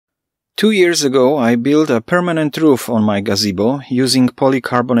2 years ago, I built a permanent roof on my gazebo using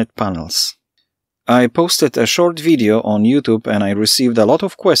polycarbonate panels. I posted a short video on YouTube and I received a lot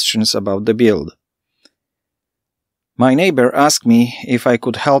of questions about the build. My neighbor asked me if I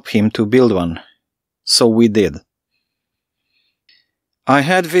could help him to build one, so we did. I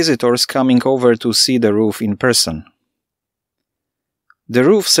had visitors coming over to see the roof in person. The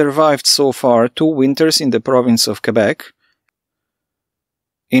roof survived so far 2 winters in the province of Quebec,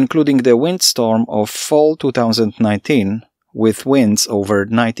 including the windstorm of fall 2019 with winds over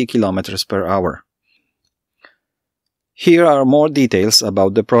 90 km per hour. Here are more details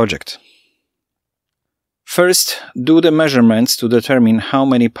about the project. First, do the measurements to determine how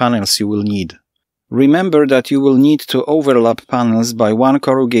many panels you will need. Remember that you will need to overlap panels by 1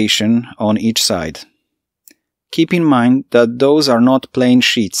 corrugation on each side. Keep in mind that those are not plain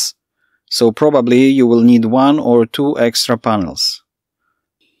sheets, so probably you will need 1 or 2 extra panels.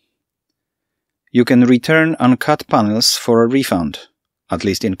 You can return uncut panels for a refund, at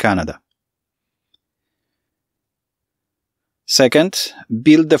least in Canada. Second,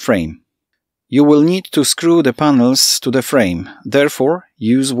 build the frame. You will need to screw the panels to the frame, therefore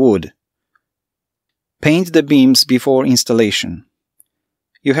use wood. Paint the beams before installation.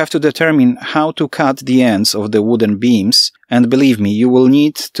 You have to determine how to cut the ends of the wooden beams, and believe me, you will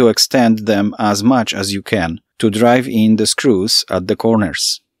need to extend them as much as you can to drive in the screws at the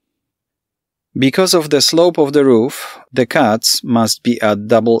corners. Because of the slope of the roof, the cuts must be at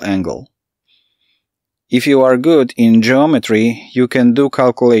double angle. If you are good in geometry, you can do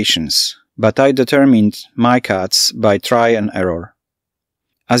calculations, but I determined my cuts by try and error.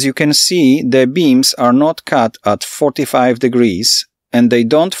 As you can see, the beams are not cut at 45 degrees and they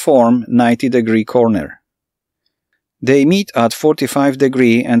don't form 90-degree corner. They meet at 45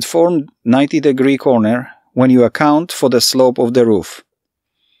 degree and form 90-degree corner when you account for the slope of the roof.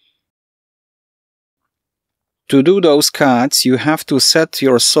 To do those cuts, you have to set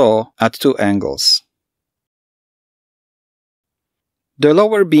your saw at 2 angles. The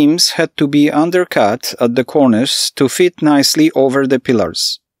lower beams had to be undercut at the corners to fit nicely over the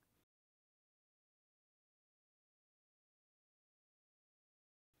pillars.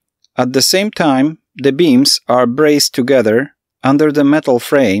 At the same time, the beams are braced together under the metal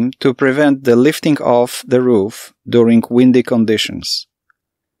frame to prevent the lifting off the roof during windy conditions.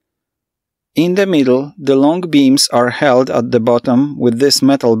 In the middle, the long beams are held at the bottom with this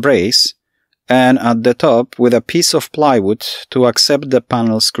metal brace, and at the top with a piece of plywood to accept the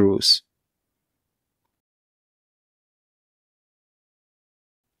panel screws.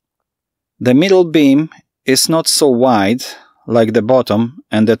 The middle beam is not so wide like the bottom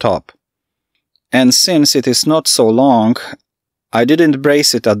and the top. And since it is not so long, I didn't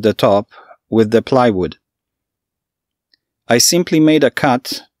brace it at the top with the plywood. I simply made a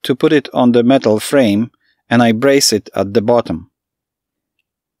cut to put it on the metal frame and I brace it at the bottom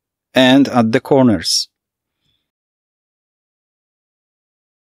and at the corners.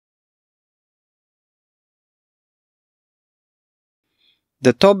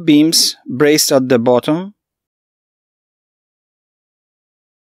 The top beams braced at the bottom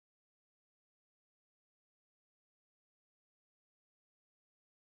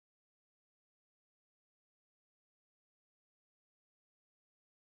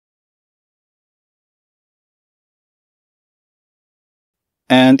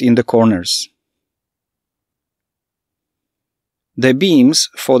and in the corners. The beams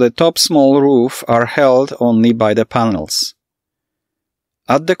for the top small roof are held only by the panels.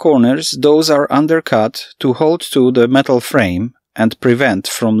 At the corners, those are undercut to hold to the metal frame and prevent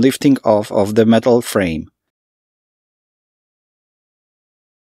from lifting off of the metal frame.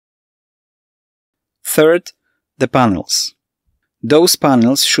 Third, the panels. Those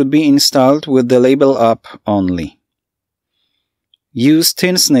panels should be installed with the label up only. Use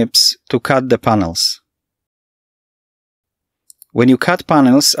thin snips to cut the panels. When you cut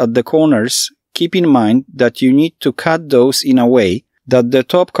panels at the corners, keep in mind that you need to cut those in a way that the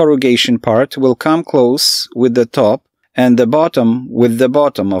top corrugation part will come close with the top and the bottom with the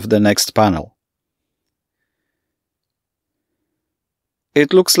bottom of the next panel.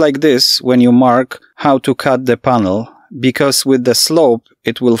 It looks like this when you mark how to cut the panel, because with the slope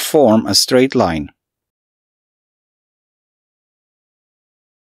it will form a straight line.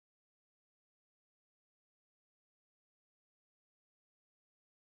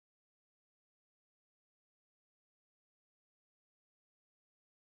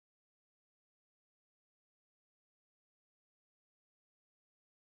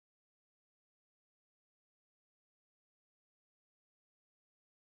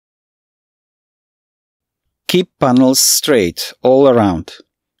 Keep panels straight all around.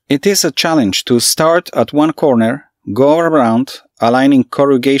 It is a challenge to start at one corner, go around, aligning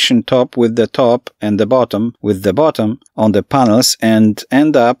corrugation top with the top and the bottom with the bottom on the panels, and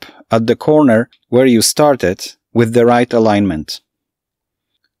end up at the corner where you started with the right alignment.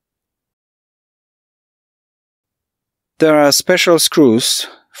 There are special screws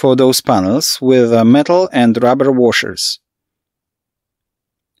for those panels with metal and rubber washers.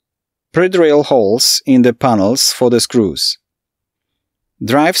 Pre-drill holes in the panels for the screws.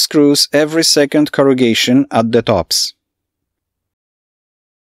 Drive screws every second corrugation at the tops.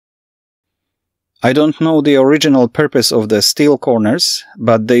 I don't know the original purpose of the steel corners,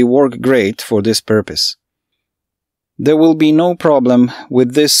 but they work great for this purpose. There will be no problem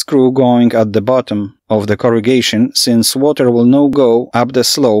with this screw going at the bottom of the corrugation, since water will not go up the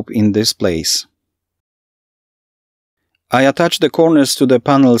slope in this place. I attach the corners to the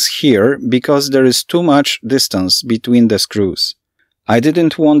panels here because there is too much distance between the screws. I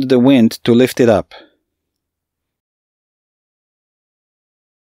didn't want the wind to lift it up.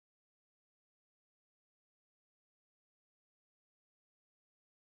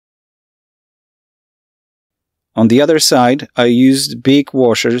 On the other side, I used big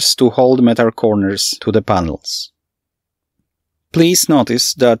washers to hold metal corners to the panels. Please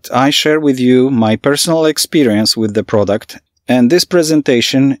notice that I share with you my personal experience with the product, and this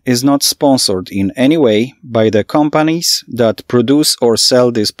presentation is not sponsored in any way by the companies that produce or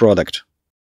sell this product.